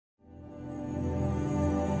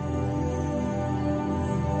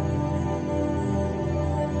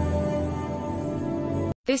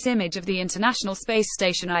This image of the International Space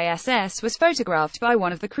Station ISS was photographed by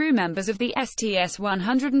one of the crew members of the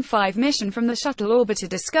STS-105 mission from the shuttle orbiter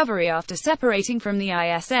Discovery after separating from the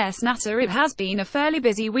ISS. NASA. It has been a fairly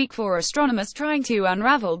busy week for astronomers trying to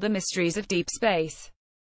unravel the mysteries of deep space.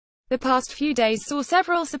 The past few days saw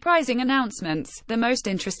several surprising announcements, the most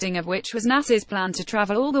interesting of which was NASA's plan to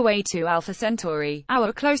travel all the way to Alpha Centauri,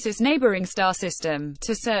 our closest neighboring star system,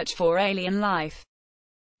 to search for alien life.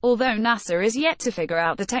 Although NASA is yet to figure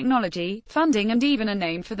out the technology, funding and even a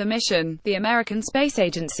name for the mission, the American Space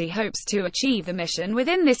Agency hopes to achieve the mission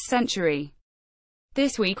within this century.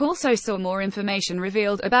 This week also saw more information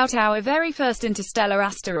revealed about our very first interstellar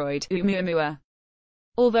asteroid, Oumuamua.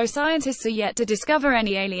 Although scientists are yet to discover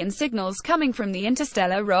any alien signals coming from the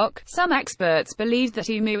interstellar rock, some experts believe that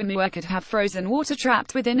Oumuamua could have frozen water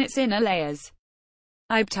trapped within its inner layers.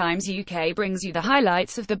 Times UK brings you the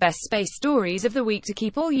highlights of the best space stories of the week to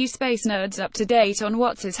keep all you space nerds up to date on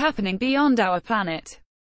what is happening beyond our planet.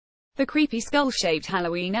 The creepy skull-shaped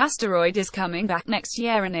Halloween asteroid is coming back next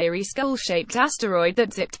year. An eerie skull-shaped asteroid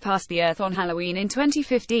that zipped past the Earth on Halloween in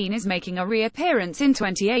 2015 is making a reappearance in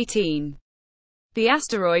 2018. The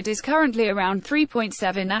asteroid is currently around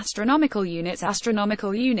 3.7 astronomical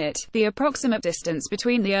units, the approximate distance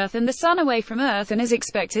between the Earth and the Sun away from Earth, and is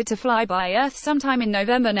expected to fly by Earth sometime in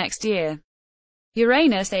November next year.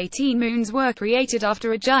 Uranus' 18 moons were created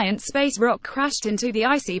after a giant space rock crashed into the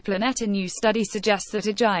icy planet. A new study suggests that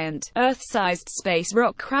a giant, Earth-sized space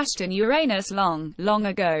rock crashed in Uranus long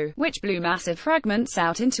ago, which blew massive fragments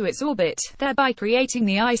out into its orbit, thereby creating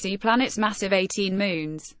the icy planet's massive 18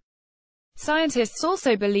 moons. Scientists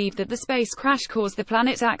also believe that the space crash caused the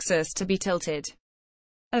planet's axis to be tilted.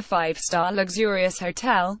 A five-star luxurious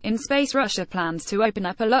hotel in space. Russia plans to open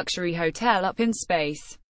up a luxury hotel up in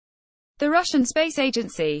space. The Russian space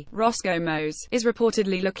agency, Roscosmos, is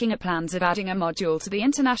reportedly looking at plans of adding a module to the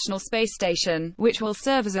International Space Station, which will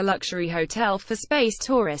serve as a luxury hotel for space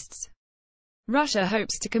tourists. Russia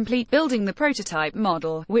hopes to complete building the prototype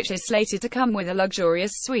model, which is slated to come with a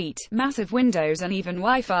luxurious suite, massive windows and even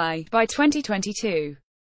Wi-Fi, by 2022.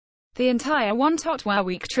 The entire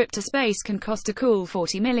one-week trip to space can cost a cool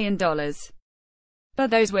 $40 million. But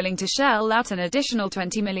those willing to shell out an additional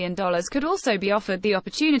 $20 million could also be offered the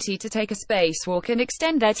opportunity to take a spacewalk and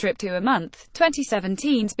extend their trip to a month.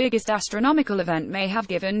 2017's biggest astronomical event may have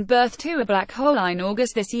given birth to a black hole. In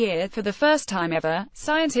August this year, for the first time ever,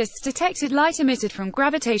 scientists detected light emitted from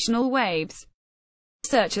gravitational waves.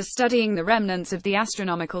 Researchers studying the remnants of the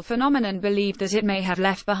astronomical phenomenon believe that it may have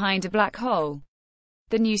left behind a black hole.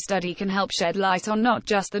 The new study can help shed light on not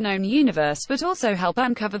just the known universe but also help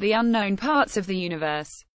uncover the unknown parts of the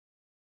universe.